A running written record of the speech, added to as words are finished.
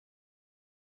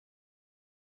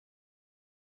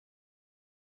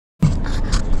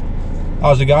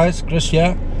How's it guys, Chris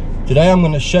here. Today I'm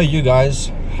going to show you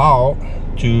guys how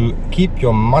to keep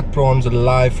your mud prawns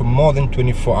alive for more than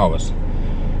 24 hours.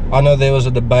 I know there was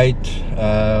a debate,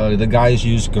 the guys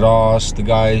use grass, the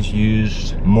guys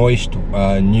use moist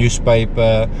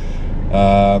newspaper,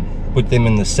 put them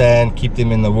in the sand, keep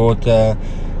them in the water.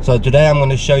 So today I'm going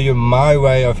to show you my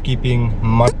way of keeping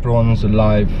mud prawns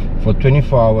alive for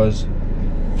 24 hours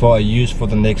for use for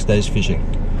the next day's fishing.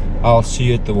 I'll see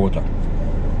you at the water.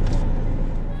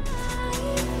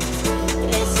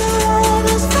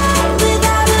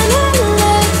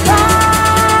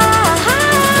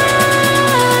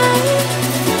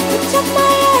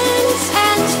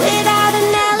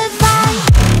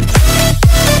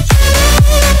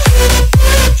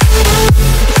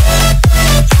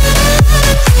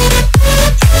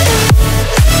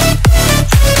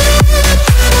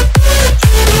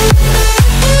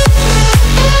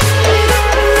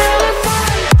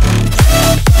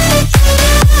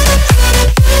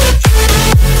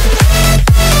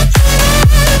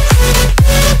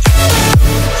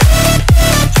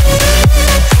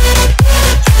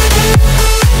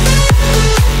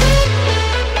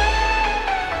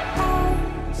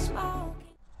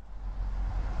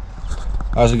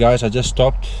 How's it guys, I just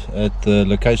stopped at the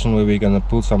location where we're going to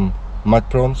pull some mud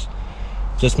prawns.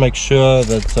 Just make sure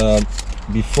that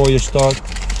before you start,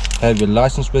 have your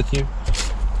license with you.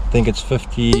 I think it's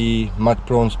 50 mud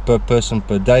prawns per person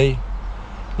per day.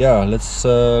 Yeah, let's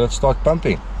start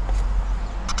pumping.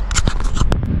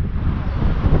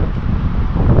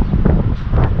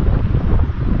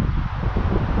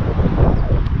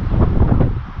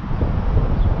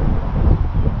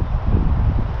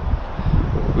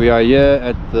 We are here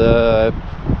at the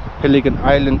Pelican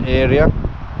Island area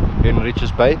in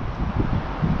Richards Bay.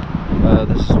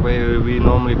 This is where we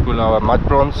normally pull our mud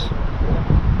prawns.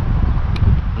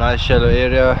 Nice shallow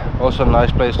area, also a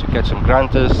nice place to catch some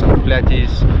grunters, some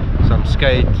flatties, some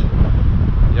skate.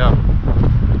 Yeah,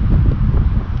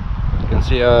 you can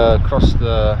see across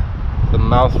the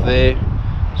mouth there,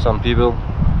 some people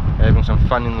having some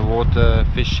fun in the water,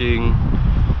 fishing,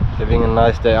 having a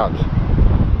nice day out.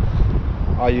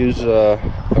 I use a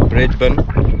bread bin,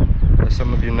 as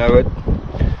some of you know it.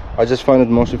 I just find it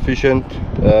most efficient.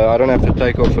 I don't have to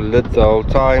take off a lid the whole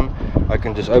time. I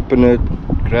can just open it,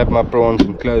 grab my prawns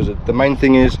and close it. The main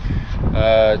thing is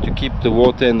to keep the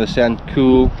water and the sand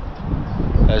cool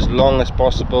as long as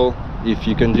possible. If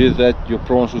you can do that, your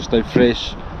prawns will stay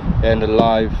fresh and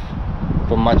alive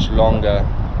for much longer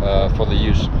for the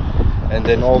use. And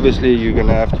then obviously you're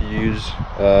gonna have to use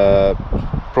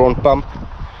prawn pump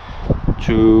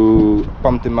to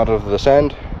pump them out of the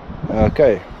sand.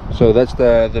 Okay, so that's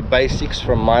the basics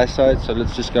from my side. So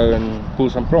let's just go and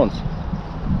pull some prawns.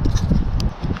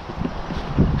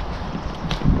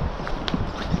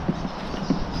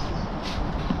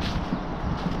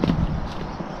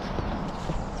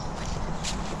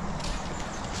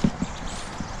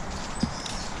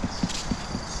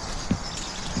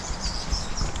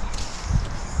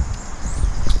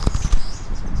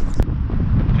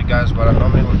 Guys, what I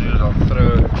normally will do is I'll throw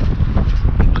a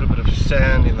little bit of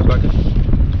sand in the bucket.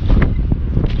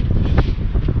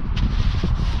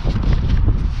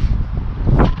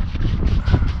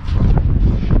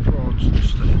 Prawns to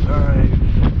stay alive.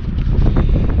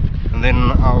 And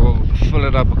then I'll fill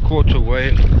it up a quarter way.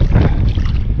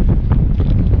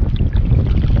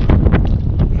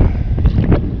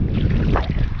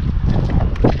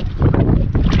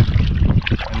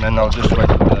 And then I'll just wait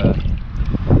for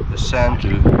the sand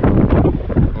to,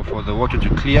 or for the water to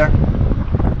clear.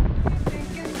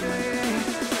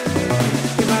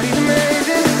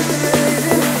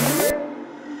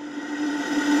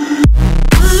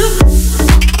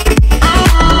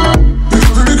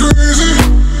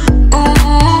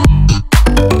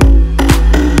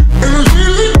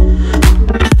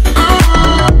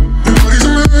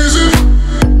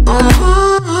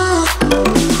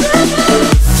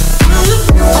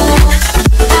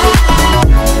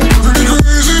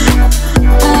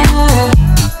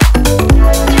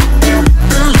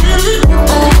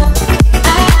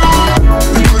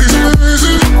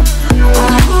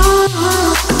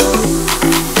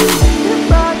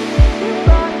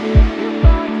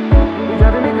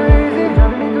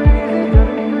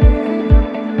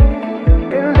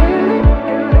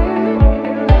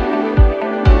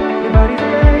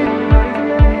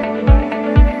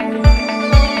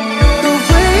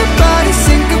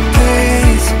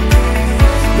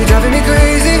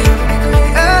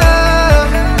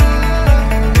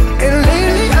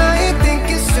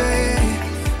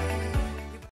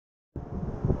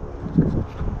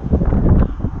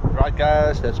 Right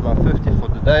guys, that's my 50 for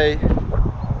today.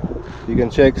 You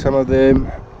can check some of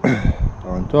them are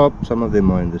on top, some of them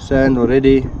are in the sand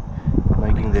already,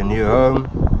 making their new home.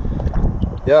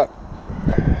 Yeah,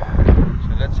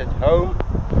 so let's head home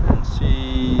and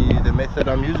see the method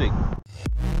I'm using.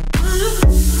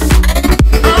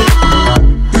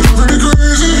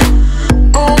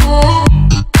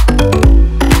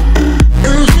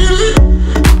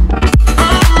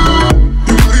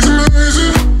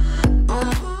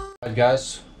 Alright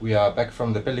guys, we are back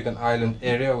from the Pelican Island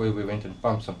area where we went and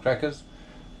pumped some crackers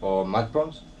or mud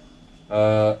prawns.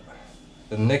 The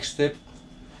next step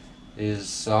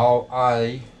is how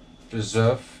I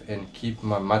preserve and keep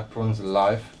my mud prawns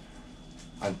alive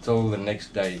until the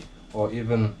next day or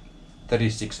even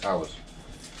 36 hours.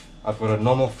 I've got a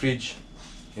normal fridge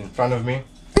in front of me.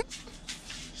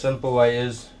 Simple way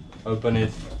is open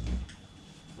it,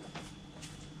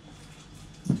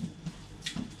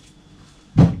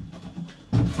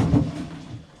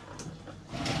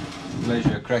 place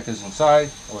your crackers inside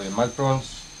or your mud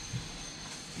prawns,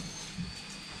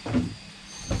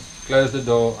 close the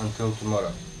door until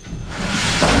tomorrow.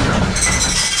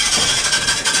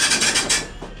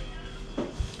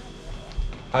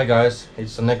 Hi guys,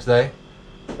 it's the next day.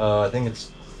 I think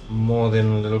it's more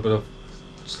than a little bit of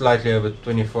slightly over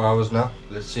 24 hours now.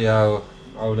 Let's see how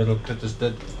our little critters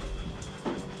did.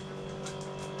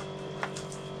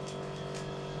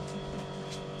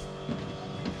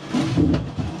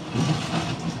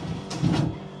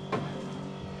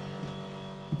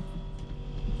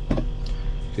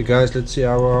 Okay guys, let's see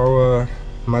how our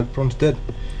mud prawns did.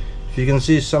 If you can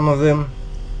see, some of them,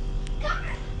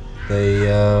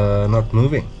 they are not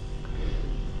moving,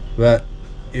 but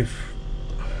if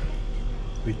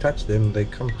we touch them they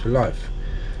come to life.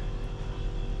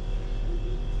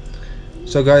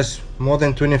 So guys, more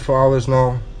than 24 hours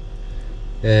now,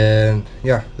 and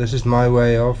yeah, this is my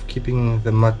way of keeping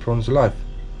the mud prawns alive.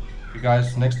 Okay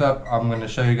guys, next up I'm going to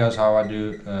show you guys how I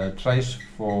do trace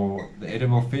for the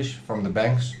edible fish from the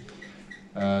banks,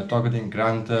 targeting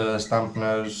grunter,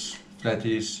 stumpnose,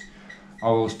 flatties. I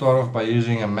will start off by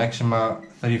using a Maxima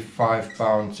 35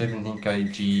 pound 17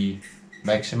 kg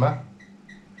Maxima.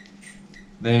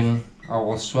 Then I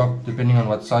will swap depending on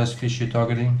what size fish you're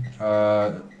targeting.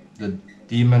 The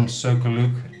Demon Circle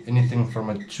Hook, anything from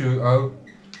a 2.0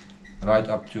 right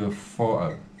up to a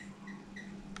 4.0.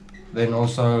 Then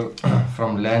also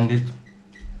from Landed,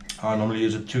 I normally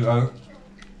use a 2.0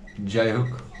 J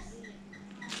hook,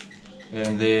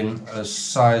 and then a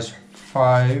size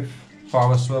 5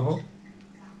 power swivel,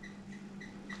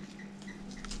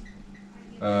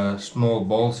 a small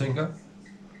ball sinker,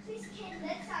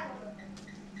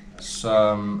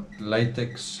 some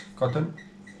latex cotton,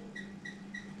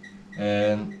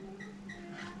 and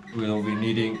we'll be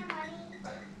needing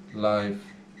live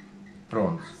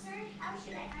prawns.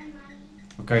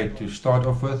 Okay, to start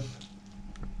off with,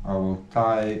 I will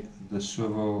tie the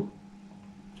swivel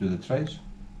to the trace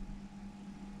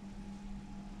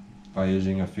by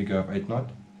using a figure of 8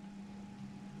 knot.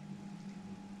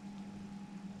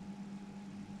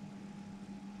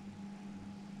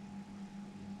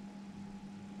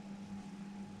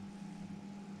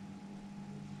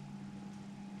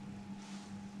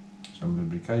 Some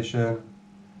lubrication,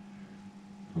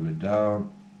 pull it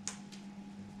down,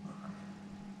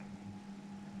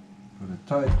 put it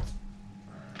tight,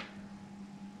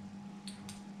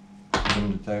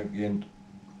 trim the tag end.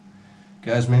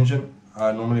 Okay, as mentioned,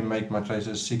 I normally make my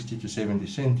traces 60 to 70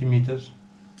 centimeters.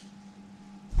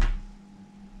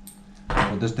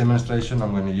 For this demonstration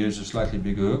I'm going to use a slightly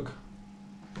bigger hook.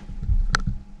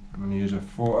 I'm going to use a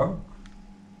 4.0.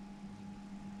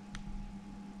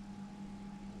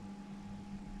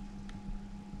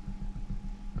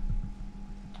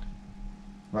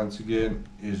 Once again,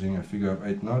 using a figure of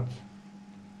 8 knot.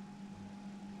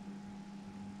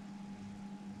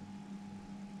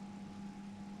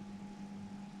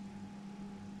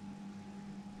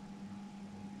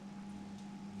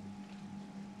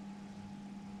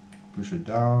 Push it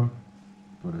down,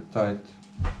 put it tight.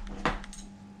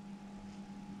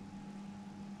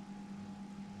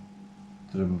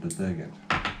 Trim the tag end.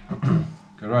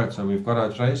 Okay, right, so we've got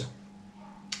our trace.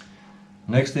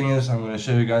 Next thing is I'm going to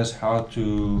show you guys how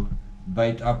to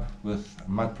bait up with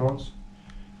mud prawns.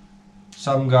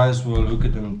 Some guys will hook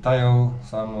it in the tail,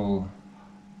 some will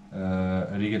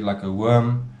rig it like a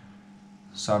worm,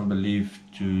 some believe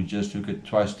to just hook it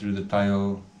twice through the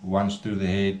tail, once through the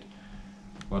head.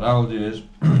 What I'll do is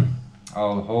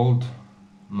I'll hold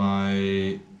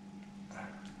my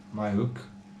hook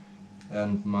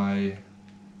and my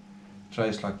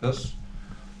trace like this.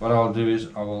 What I'll do is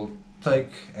I will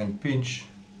take and pinch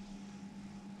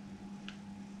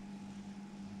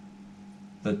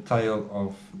the tail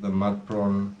of the mud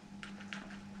prawn.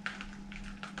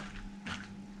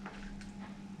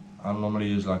 I normally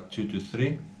use like 2 to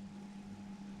 3.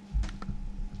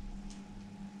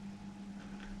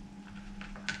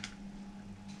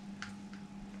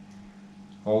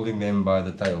 Holding them by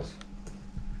the tails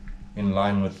in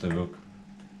line with the hook.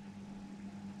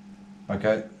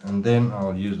 Okay, and then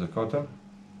I'll use the cotton.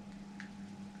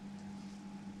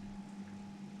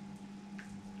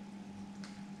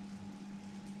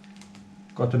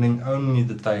 Cottoning only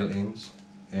the tail ends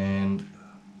and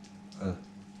a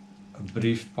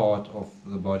brief part of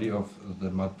the body of the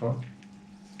mud prawn.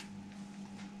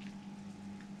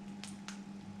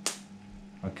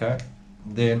 Okay,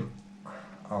 then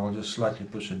I'll just slightly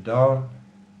push it down.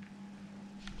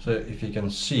 So if you can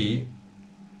see,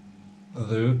 the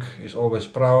hook is always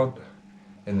proud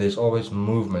and there's always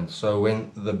movement. So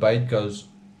when the bait goes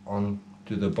on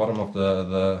to the bottom of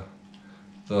the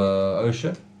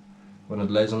ocean, when it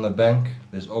lays on the bank,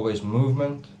 there's always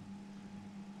movement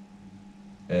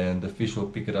and the fish will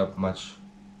pick it up much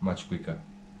quicker.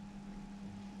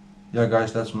 Yeah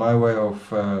guys, that's my way of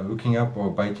hooking up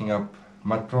or baiting up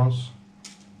mud prawns.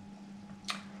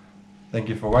 Thank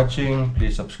you for watching.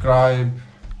 Please subscribe,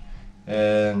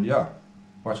 and yeah,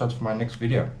 watch out for my next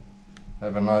video.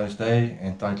 Have a nice day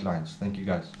and tight lines. Thank you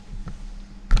guys.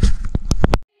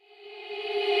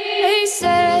 They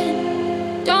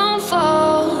said, don't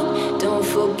fall, don't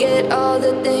forget all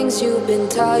the things you've been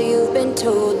taught, you've been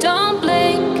told. Don't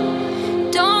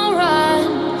blink, don't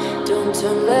run, don't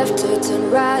turn left or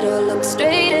turn right or look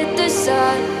straight at the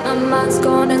sun. My mind's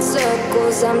going in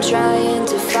circles, I'm trying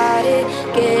to fight it,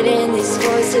 getting these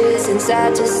voices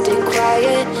inside to stay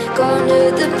quiet. Going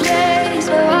to the place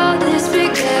where all this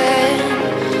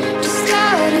began, just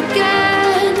start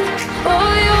again.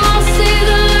 Oh, you